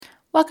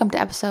Welcome to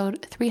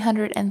episode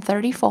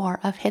 334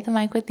 of Hit the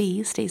Mic with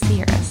the Stacey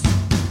Harris.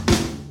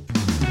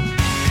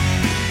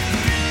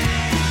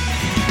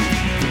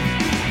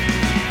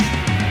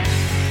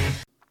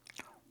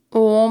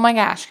 Oh my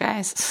gosh,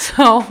 guys.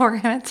 So we're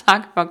going to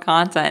talk about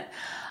content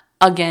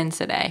again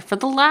today. For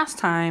the last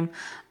time,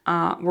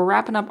 we're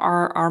wrapping up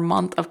our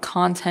month of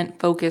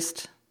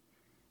content-focused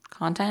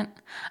content.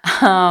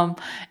 And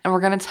we're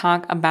going to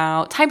talk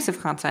about types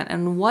of content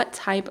and what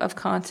type of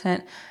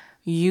content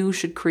you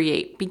should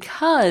create,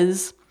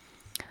 because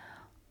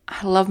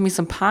I love me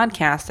some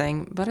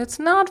podcasting, but it's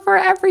not for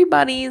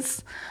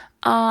everybody's,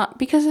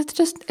 because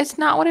it's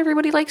not what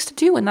everybody likes to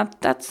do. And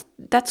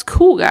that's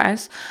cool,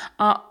 guys.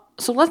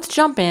 So let's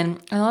jump in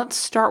and let's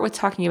start with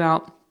talking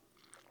about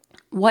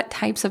what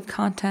types of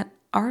content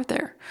are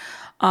there.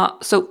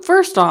 So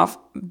first off,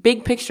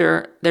 big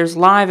picture, there's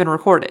live and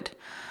recorded.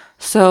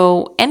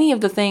 So any of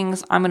the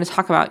things I'm going to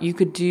talk about, you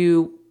could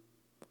do,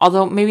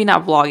 although maybe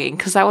not vlogging,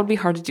 because that would be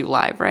hard to do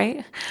live,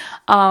 right?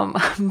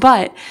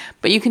 But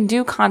you can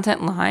do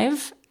content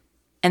live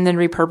and then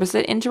repurpose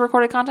it into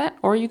recorded content,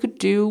 or you could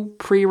do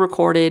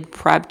pre-recorded,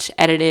 prepped,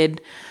 edited,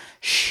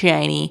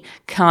 shiny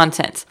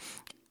content.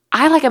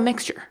 I like a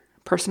mixture,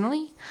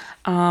 personally.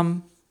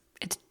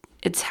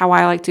 It's how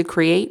I like to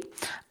create.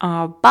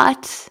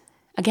 But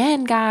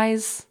again,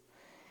 guys,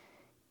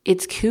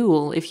 it's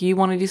cool if you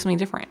want to do something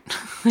different.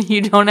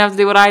 You don't have to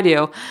do what I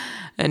do,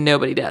 and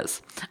nobody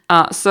does.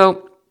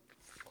 So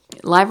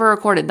live or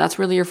recorded, that's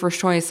really your first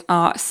choice.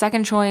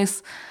 Second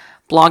choice,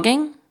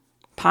 blogging,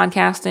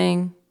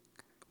 podcasting,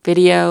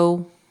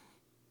 video.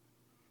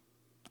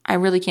 I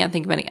really can't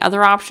think of any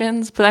other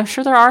options, but I'm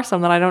sure there are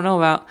some that I don't know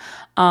about.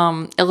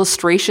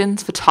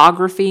 Illustrations,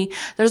 photography.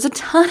 There's a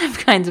ton of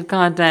kinds of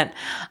content.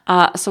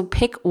 So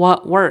pick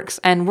what works.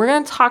 And we're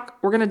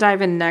going to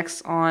dive in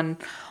next on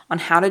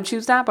how to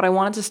choose that. But I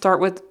wanted to start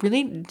with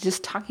really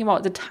just talking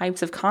about the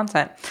types of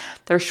content.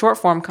 There's short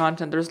form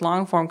content. There's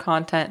long form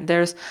content.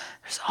 There's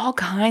all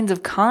kinds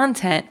of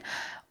content.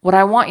 What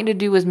I want you to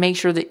do is make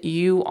sure that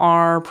you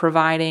are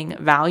providing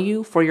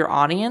value for your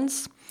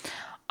audience,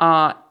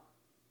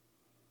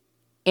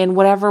 in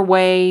whatever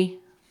way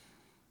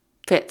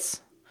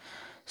fits.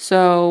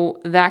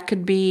 So that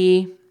could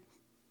be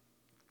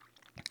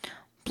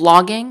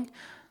blogging.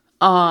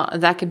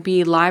 That could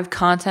be live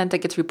content that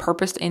gets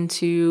repurposed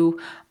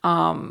into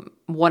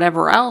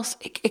whatever else.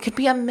 It could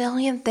be a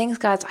million things,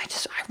 guys. I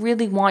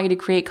really want you to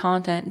create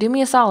content. Do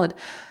me a solid.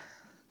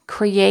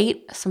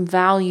 Create some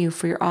value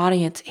for your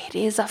audience. It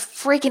is a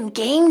freaking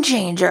game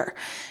changer.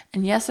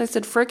 And yes, I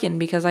said freaking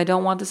because I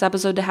don't want this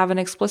episode to have an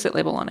explicit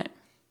label on it.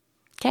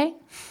 Okay?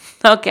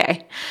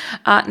 Okay.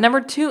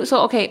 Number two.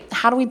 So, okay,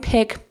 how do we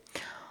pick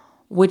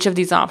which of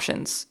these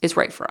options is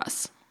right for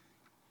us?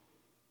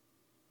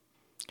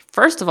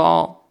 First of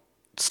all,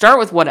 start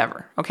with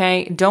whatever,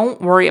 okay?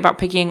 Don't worry about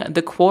picking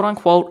the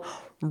quote-unquote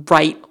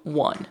right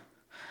one.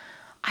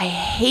 I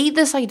hate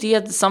this idea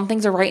that some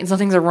things are right and some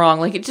things are wrong.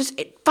 Like,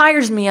 it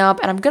fires me up,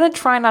 and I'm going to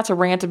try not to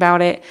rant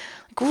about it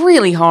like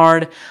really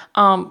hard,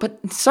 but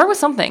start with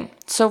something.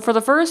 So for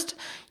the first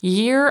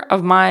year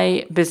of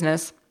my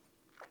business,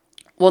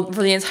 well,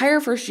 for the entire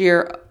first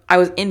year, I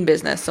was in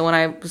business. So when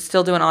I was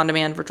still doing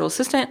on-demand virtual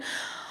assistant,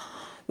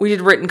 we did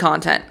written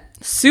content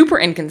super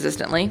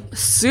inconsistently,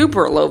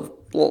 super low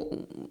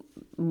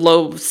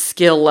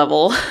skill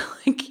level.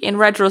 Like, in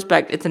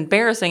retrospect, it's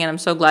embarrassing, and I'm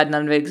so glad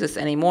none of it exists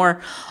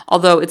anymore.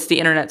 Although it's the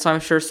internet, so I'm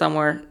sure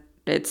somewhere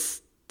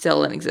it's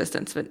still in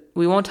existence. But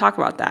we won't talk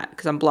about that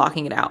because I'm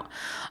blocking it out.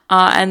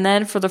 And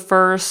then for the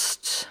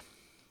first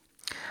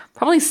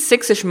probably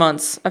 6-ish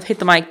months of Hit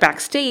the Mic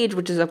Backstage,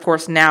 which is, of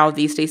course, now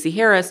the Stacey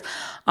Harris,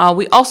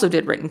 we also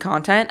did written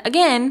content.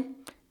 Again,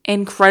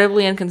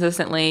 incredibly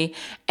inconsistently,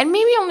 and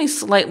maybe only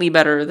slightly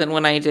better than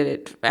when I did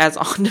it as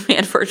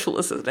on-demand virtual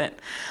assistant.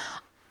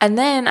 And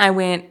then I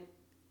went,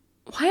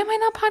 why am I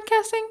not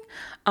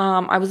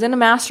podcasting? I was in a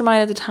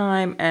mastermind at the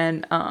time,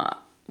 and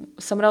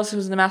someone else who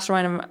was in the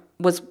mastermind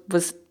was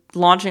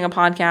launching a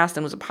podcast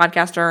and was a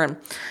podcaster, and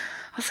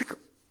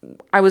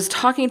I was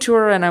talking to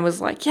her, and I was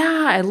like,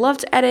 yeah, I love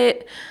to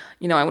edit.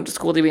 You know, I went to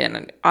school to be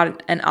an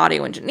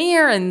audio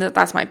engineer, and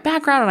that's my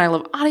background, and I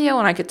love audio,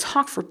 and I could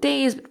talk for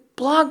days, but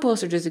blog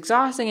posts are just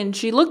exhausting. And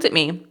she looked at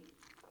me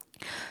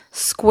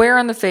square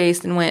in the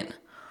face and went,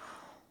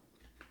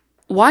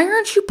 why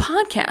aren't you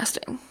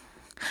podcasting?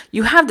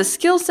 You have the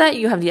skill set,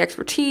 you have the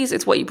expertise,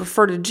 it's what you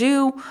prefer to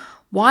do.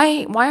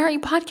 Why aren't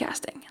you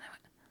podcasting? And I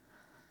went,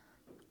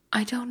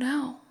 I don't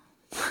know.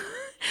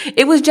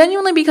 It was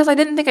genuinely because I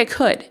didn't think I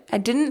could. I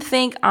didn't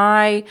think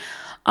I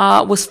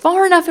was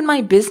far enough in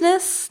my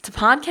business to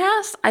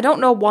podcast. I don't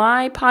know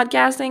why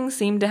podcasting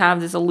seemed to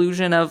have this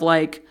illusion of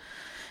like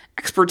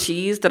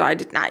expertise that I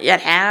did not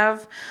yet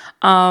have.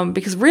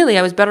 Because really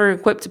I was better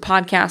equipped to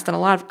podcast than a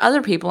lot of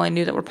other people I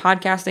knew that were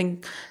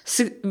podcasting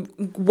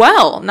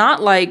well,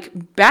 not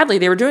like badly.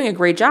 They were doing a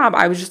great job.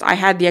 I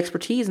had the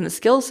expertise and the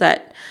skill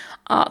set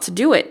to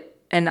do it.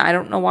 And I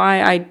don't know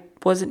why I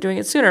wasn't doing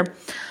it sooner.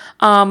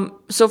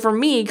 So for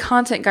me,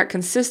 content got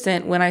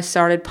consistent when I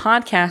started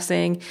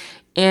podcasting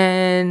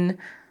in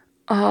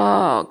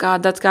Oh,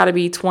 God, that's got to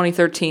be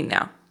 2013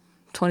 now.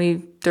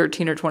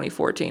 2013 or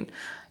 2014.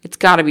 It's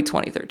got to be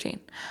 2013.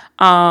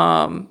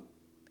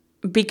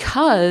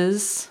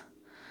 Because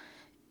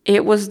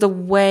it was the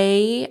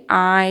way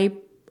I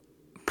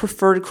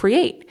prefer to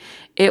create.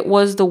 It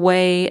was the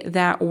way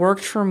that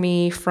worked for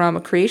me from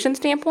a creation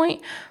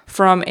standpoint,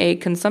 from a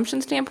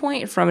consumption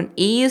standpoint, from an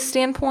ease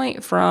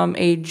standpoint, from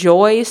a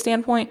joy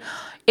standpoint.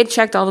 It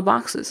checked all the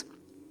boxes.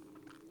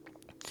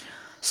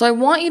 So I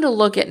want you to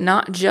look at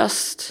not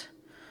just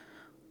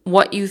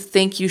what you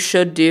think you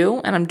should do,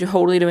 and I'm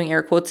totally doing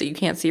air quotes that you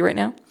can't see right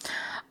now.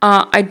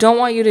 I don't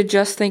want you to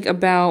just think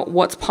about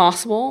what's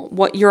possible,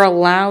 what you're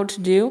allowed to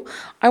do.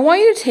 I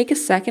want you to take a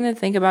second and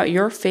think about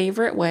your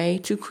favorite way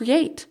to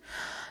create.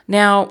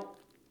 Now,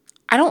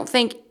 I don't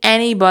think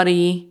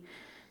anybody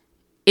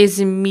is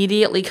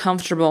immediately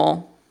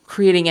comfortable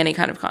creating any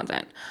kind of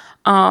content.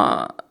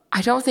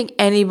 I don't think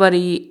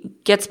anybody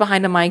gets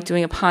behind a mic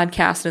doing a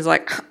podcast and is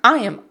like, I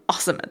am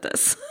awesome at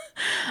this.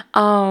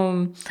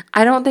 I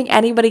don't think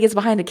anybody gets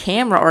behind a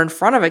camera or in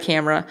front of a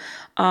camera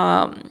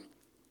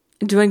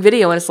doing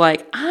video and it's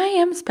like, I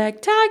am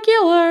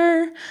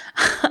spectacular.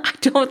 I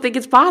don't think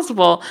it's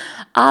possible.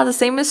 The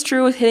same is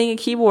true with hitting a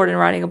keyboard and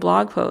writing a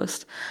blog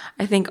post.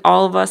 I think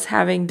all of us,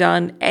 having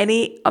done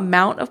any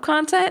amount of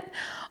content,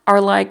 are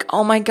like,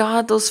 oh my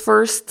God, those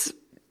first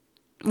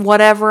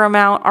whatever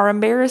amount are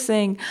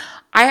embarrassing.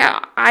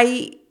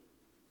 I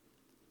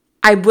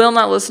will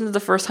not listen to the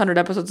first 100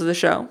 episodes of the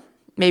show,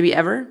 maybe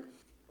ever.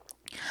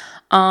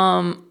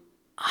 I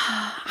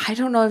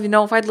don't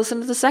know if I'd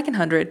listen to the second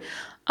 100.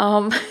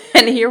 And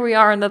here we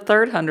are in the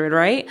third 100,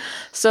 right?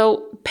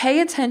 So pay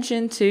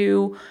attention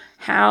to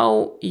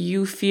how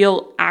you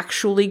feel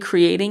actually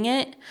creating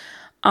it,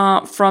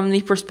 from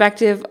the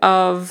perspective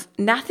of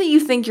not that you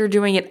think you're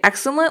doing it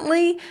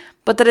excellently,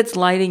 but that it's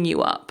lighting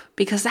you up,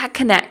 because that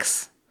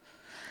connects.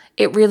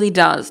 It really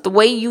does. The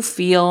way you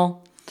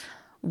feel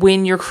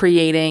when you're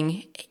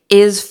creating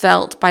is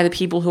felt by the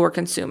people who are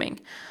consuming.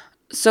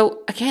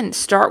 So again,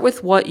 start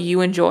with what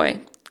you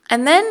enjoy.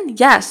 And then,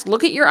 yes,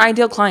 look at your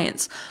ideal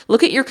clients.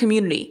 Look at your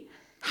community.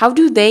 How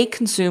do they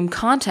consume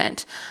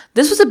content?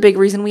 This was a big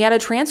reason we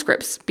added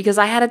transcripts, because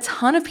I had a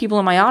ton of people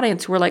in my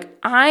audience who were like,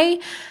 I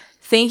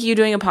think you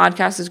doing a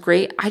podcast is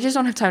great. I just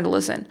don't have time to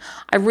listen.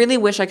 I really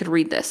wish I could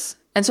read this.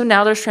 And so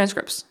now there's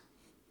transcripts.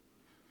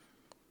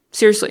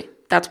 Seriously,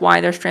 that's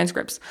why there's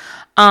transcripts.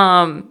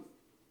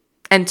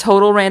 And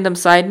total random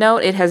side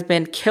note, it has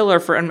been killer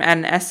for an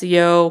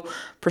SEO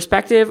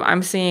perspective.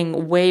 I'm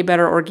seeing way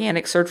better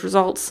organic search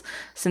results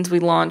since we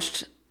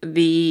launched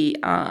the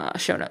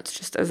show notes,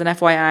 just as an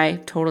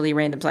FYI, totally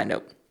random side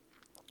note.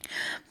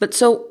 But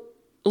so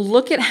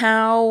look at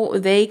how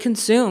they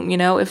consume.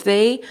 If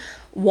they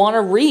want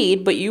to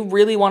read, but you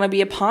really want to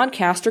be a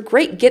podcaster,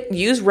 great.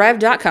 Use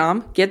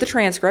rev.com, get the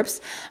transcripts,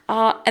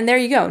 and there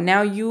you go.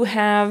 Now you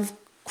have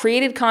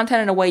created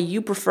content in a way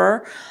you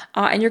prefer,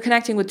 and you're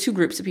connecting with two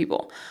groups of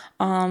people.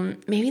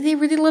 Maybe they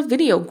really love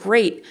video.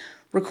 Great.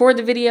 Record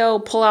the video,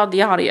 pull out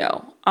the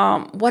audio.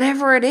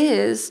 Whatever it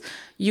is,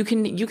 you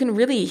can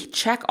really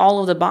check all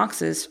of the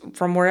boxes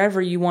from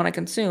wherever you want to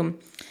consume,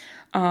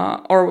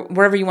 or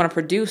wherever you want to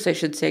produce, I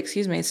should say,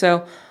 excuse me.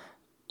 So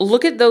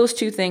look at those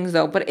two things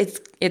though, but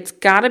it's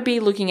got to be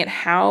looking at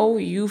how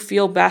you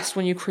feel best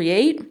when you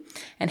create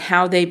and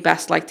how they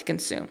best like to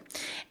consume.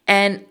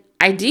 And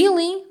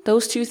ideally,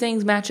 those two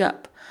things match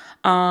up.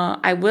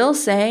 I will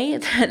say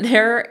that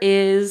there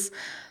is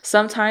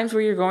sometimes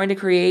where you're going to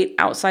create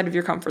outside of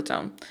your comfort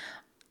zone.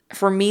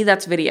 For me,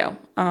 that's video.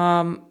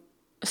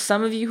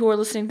 Some of you who are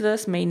listening to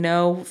this may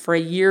know for a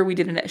year we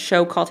did a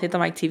show called Hit the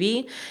Mic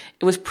TV.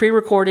 It was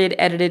pre-recorded,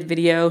 edited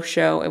video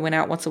show. It went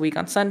out once a week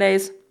on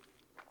Sundays.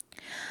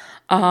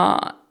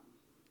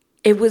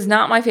 It was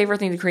not my favorite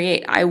thing to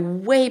create. I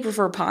way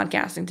prefer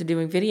podcasting to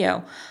doing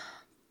video.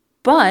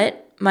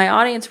 But my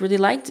audience really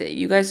liked it.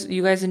 You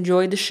guys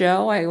enjoyed the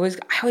show. I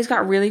always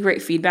got really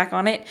great feedback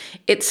on it.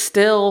 It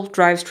still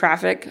drives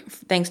traffic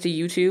thanks to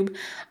YouTube,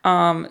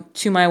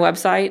 to my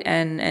website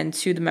and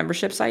to the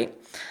membership site.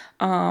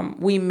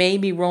 We may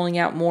be rolling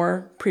out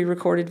more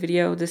pre-recorded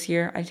video this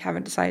year. I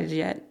haven't decided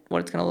yet what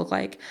it's going to look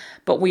like,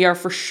 but we are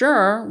for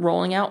sure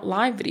rolling out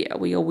live video.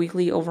 We go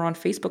weekly over on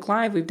Facebook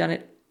Live. We've done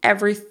it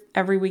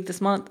every week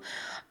this month.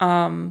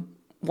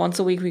 Once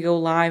a week we go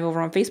live over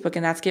on Facebook,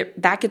 and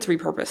that gets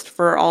repurposed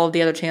for all of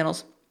the other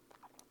channels.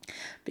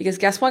 Because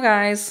guess what,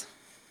 guys?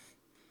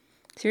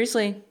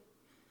 Seriously,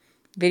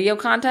 video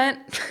content,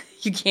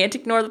 you can't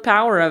ignore the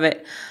power of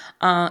it.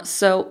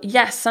 So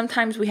yes,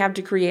 sometimes we have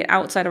to create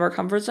outside of our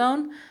comfort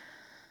zone.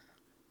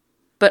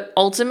 But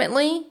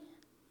ultimately,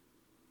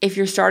 if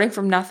you're starting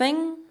from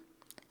nothing,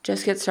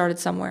 just get started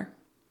somewhere.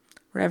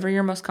 Wherever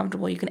you're most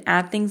comfortable. You can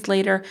add things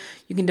later.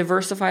 You can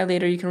diversify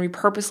later. You can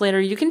repurpose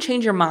later. You can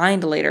change your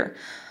mind later.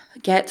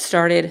 Get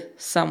started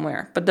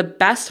somewhere. But the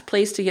best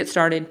place to get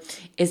started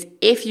is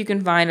if you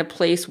can find a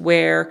place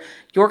where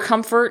your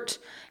comfort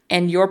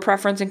and your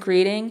preference in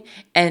creating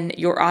and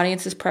your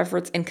audience's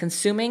preference in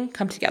consuming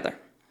come together.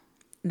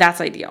 That's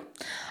ideal.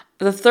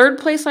 The third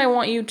place I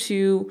want you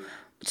to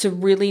to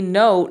really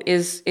note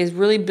is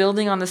really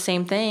building on the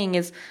same thing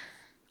is,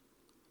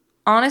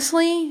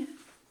 honestly,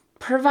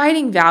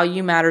 providing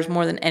value matters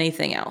more than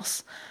anything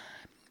else.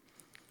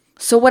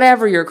 So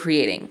whatever you're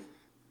creating,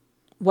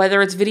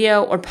 whether it's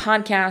video or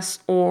podcasts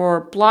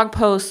or blog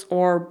posts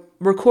or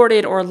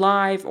recorded or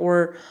live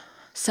or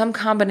some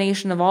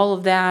combination of all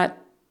of that,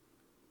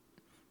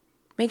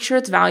 make sure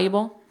it's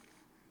valuable.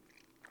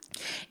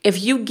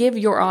 If you give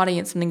your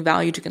audience something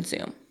valuable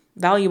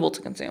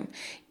to consume,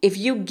 if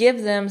you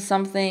give them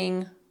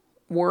something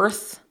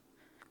worth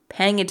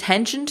paying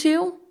attention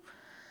to,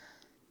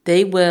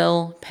 they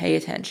will pay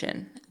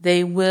attention.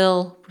 They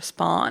will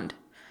respond.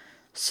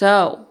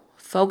 So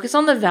focus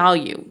on the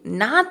value,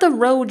 not the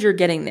road you're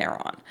getting there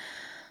on.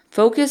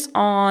 Focus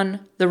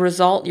on the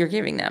result you're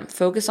giving them.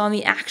 Focus on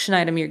the action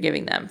item you're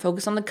giving them.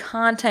 Focus on the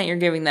content you're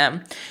giving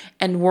them.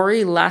 And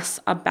worry less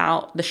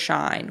about the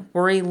shine.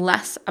 Worry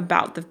less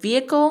about the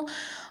vehicle.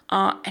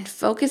 And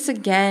focus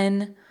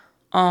again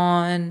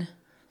on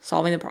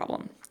solving the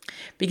problem.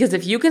 Because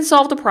if you can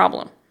solve the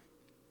problem,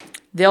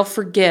 they'll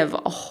forgive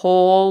a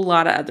whole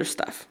lot of other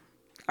stuff.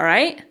 All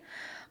right?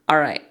 All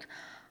right.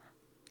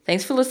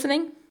 Thanks for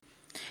listening.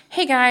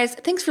 Hey guys,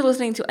 thanks for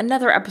listening to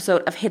another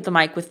episode of Hit the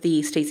Mic with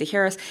the Stacey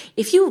Harris.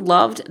 If you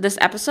loved this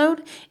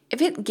episode,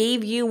 if it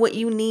gave you what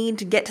you need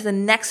to get to the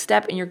next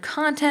step in your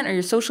content or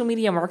your social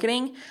media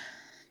marketing,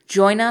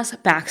 join us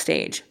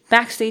backstage.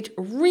 Backstage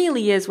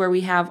really is where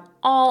we have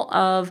all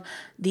of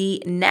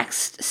the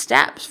next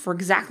steps for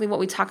exactly what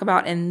we talk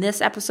about in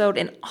this episode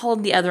and all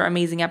of the other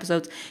amazing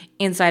episodes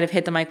inside of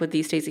Hit the Mic with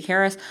the Stacey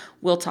Harris.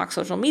 We'll talk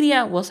social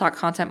media, we'll talk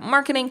content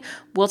marketing,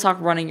 we'll talk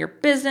running your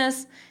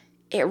business.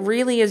 It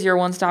really is your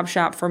one-stop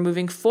shop for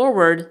moving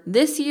forward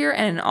this year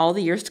and in all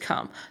the years to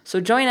come. So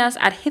join us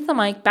at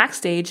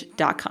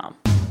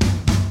hitthemicbackstage.com.